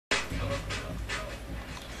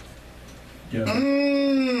Yeah.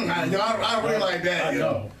 I really like that. I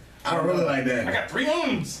know. I really like that. I got 3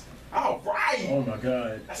 ums. All right. Oh my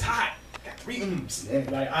God. That's hot. Got 3 ums.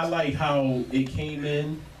 Like I like how it came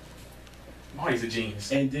in. Marty's a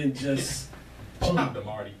genius. And then just shout out to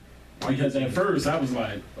Marty. Because at first I was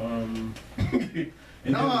like, when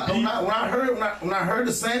I heard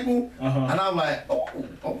the sample, and I'm like, oh,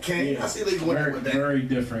 okay, yeah, I see they going with that. Very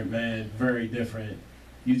different, man. Very different.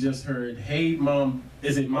 You just heard, hey, mom.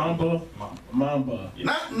 Is it Mamba? Mamba.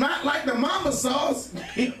 Yeah. Not like the Mamba sauce.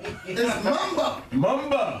 It's Mamba.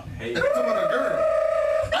 Mamba. Hey. That's about a girl.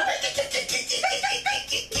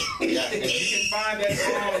 Yes, and you can find that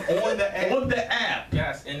song on the app. On the app.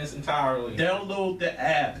 Yes, in its entirely. Download the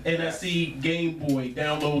app. NSC Game Boy.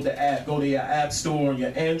 Download the app. Go to your app store on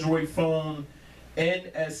your Android phone.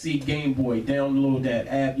 NSC Game Boy. Download that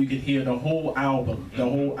app. You can hear the whole album. The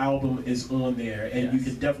whole album is on there. And you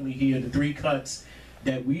can definitely hear the 3 cuts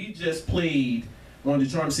that we just played on the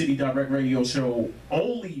Charm City Direct Radio Show.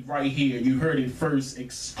 Only right here. You heard it first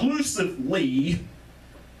exclusively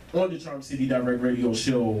on the Charm City Direct Radio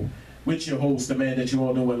Show with your host, the man that you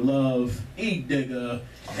all know and love, Edigga,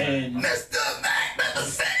 and Mr.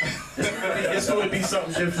 Magnificent. It's going to be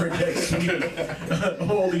something different next week.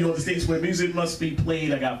 Only on the stage where music must be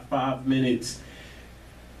played. I got 5 minutes.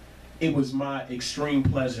 It was my extreme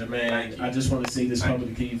pleasure, man. I just want to say this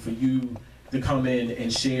publicly for you to come in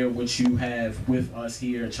and share what you have with us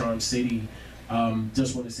here at Charm City.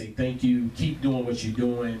 Just want to say thank you. Keep doing what you're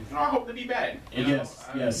doing. I hope to be back. Yes,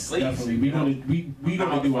 please, definitely. We're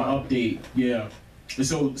gonna do an update. Yeah.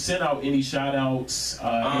 So send out any shout outs,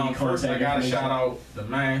 any first I contact gotta information. shout out the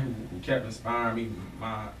man who kept inspiring me,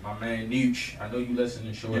 my man Nooch. I know you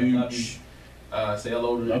listening, sure. I love you. Say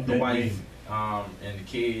hello to the wife and the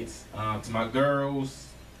kids. To my girls,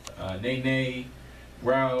 Nene,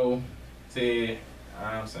 Ro, Ted,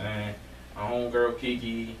 I'm saying, my homegirl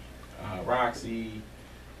Kiki, Roxy,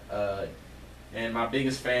 and my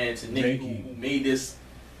biggest fan to Nikki, who made this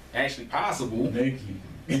actually possible. Nikki,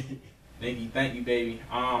 thank you, baby.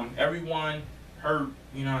 Everyone heard,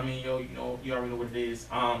 you know what I mean, yo, you already know what it is.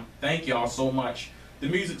 Thank y'all so much. The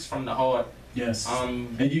music's from the heart. Yes.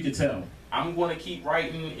 And you can tell. I'm gonna keep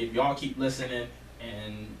writing if y'all keep listening,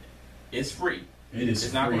 and it's free. It is.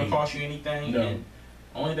 It's not gonna cost you anything. No. And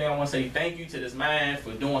only thing I want to say, thank you to this man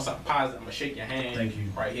for doing something positive. I'm gonna shake your hand. Thank you.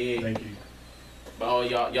 Right here. Thank you. But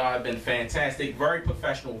y'all have been fantastic, very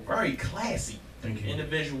professional, very classy. Thank you.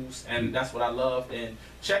 Individuals, and that's what I love. And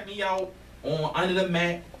check me out on Under the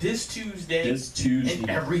Mat this Tuesday. And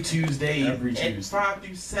every Tuesday. At 5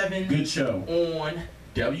 through 7. Good show. On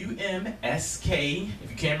WMSK.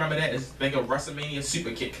 If you can't remember that, think of WrestleMania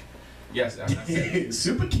Super Kick. Yes, that's it.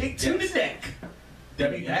 Super Kick to the neck.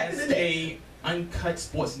 WMSK Uncut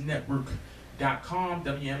Sports Network.com,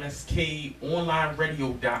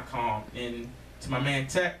 WMSKOnlineRadio.com. And to my man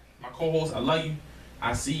Tech, my co-host, I love you.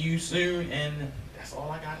 I see you soon, and that's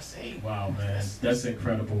all I gotta say. Wow, man, that's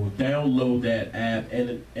incredible. Download that app.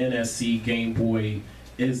 NSC Game Boy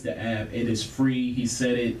is the app. It is free. He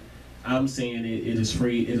said it. I'm saying it. It is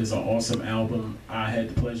free. It is an awesome album. I had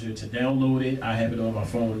the pleasure to download it. I have it on my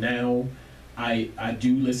phone now. I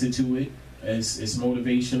do listen to it. It's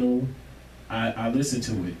motivational. I listen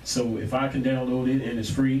to it. So if I can download it and it's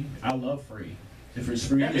free, I love free. If it's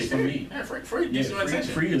free, it's for me. Yeah, free. Yeah,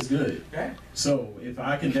 free is good. Okay. So if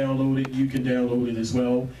I can download it, you can download it as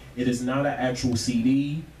well. It is not an actual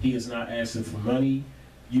CD. He is not asking for money.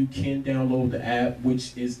 You can download the app,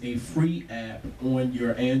 which is a free app on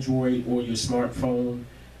your Android or your smartphone.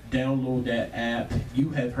 Download that app. You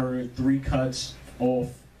have heard 3 cuts off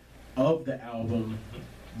of the album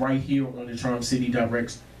right here on the Charm City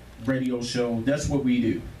Direct Radio Show. That's what we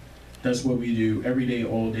do. That's what we do every day,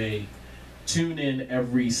 all day. Tune in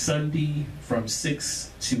every Sunday from 6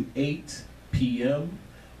 to 8 p.m.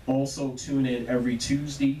 Also tune in every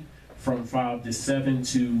Tuesday from 5 to 7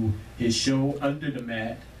 to his show, Under the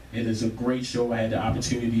Mat. It is a great show. I had the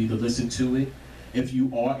opportunity to listen to it. If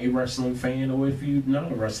you are a wrestling fan or if you're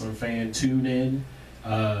not a wrestling fan, tune in.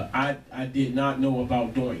 I did not know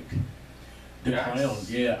about Doink the Clown.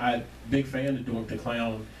 Yeah, big fan of Doink the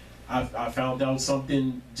Clown. I found out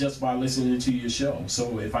something just by listening to your show.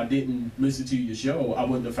 So if I didn't listen to your show, I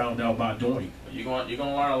wouldn't have found out about Doink. You're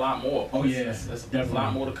gonna learn a lot more. Oh yeah, there's definitely. A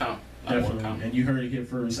lot more to come. Definitely. And you heard it here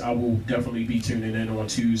first. I will definitely be tuning in on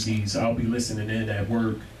Tuesdays. I'll be listening in at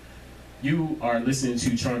work. You are listening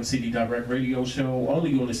to Charm City Direct Radio Show,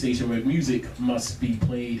 only on the station where music must be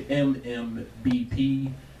played,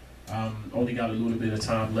 MMBP. Only got a little bit of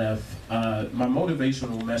time left. My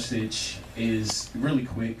motivational message is really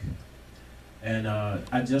quick. And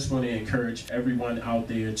I just want to encourage everyone out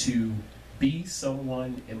there to Be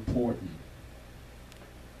someone important.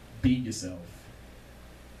 Be yourself.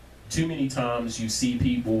 Too many times you see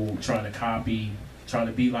people trying to copy, trying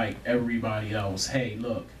to be like everybody else. Hey,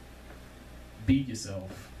 look, be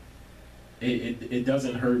yourself. It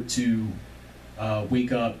doesn't hurt to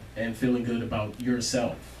wake up and feeling good about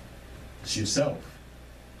yourself. It's yourself.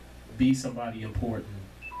 Be somebody important.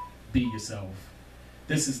 Be yourself.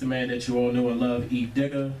 This is the man that you all know and love,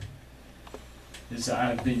 Edigga.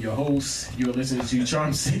 I've been your host. You're listening to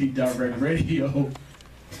Charm City Direct Radio.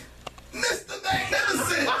 Mr.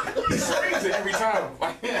 Magnificent! He screams it every time.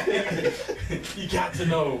 You got to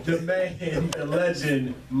know. The man, the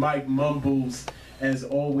legend, Mike Mumbles. As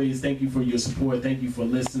always, thank you for your support. Thank you for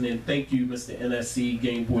listening. Thank you, Mr. NSC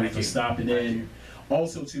Game Boy, for stopping in.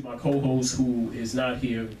 Also to my co-host, who is not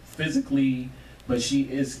here physically, but she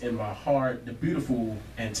is in my heart, the beautiful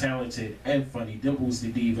and talented and funny Dimples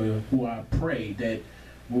the Diva, who I pray that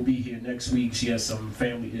will be here next week. She has some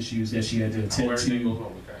family issues that she had to attend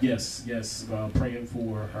to. Yes, praying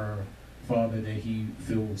for her father that he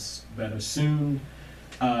feels better soon.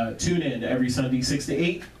 Tune in every Sunday, 6 to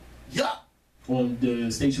 8. Yeah. On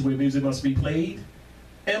the station where music must be played,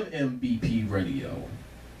 MMBP Radio.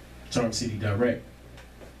 Charm City Direct.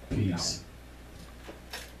 Peace.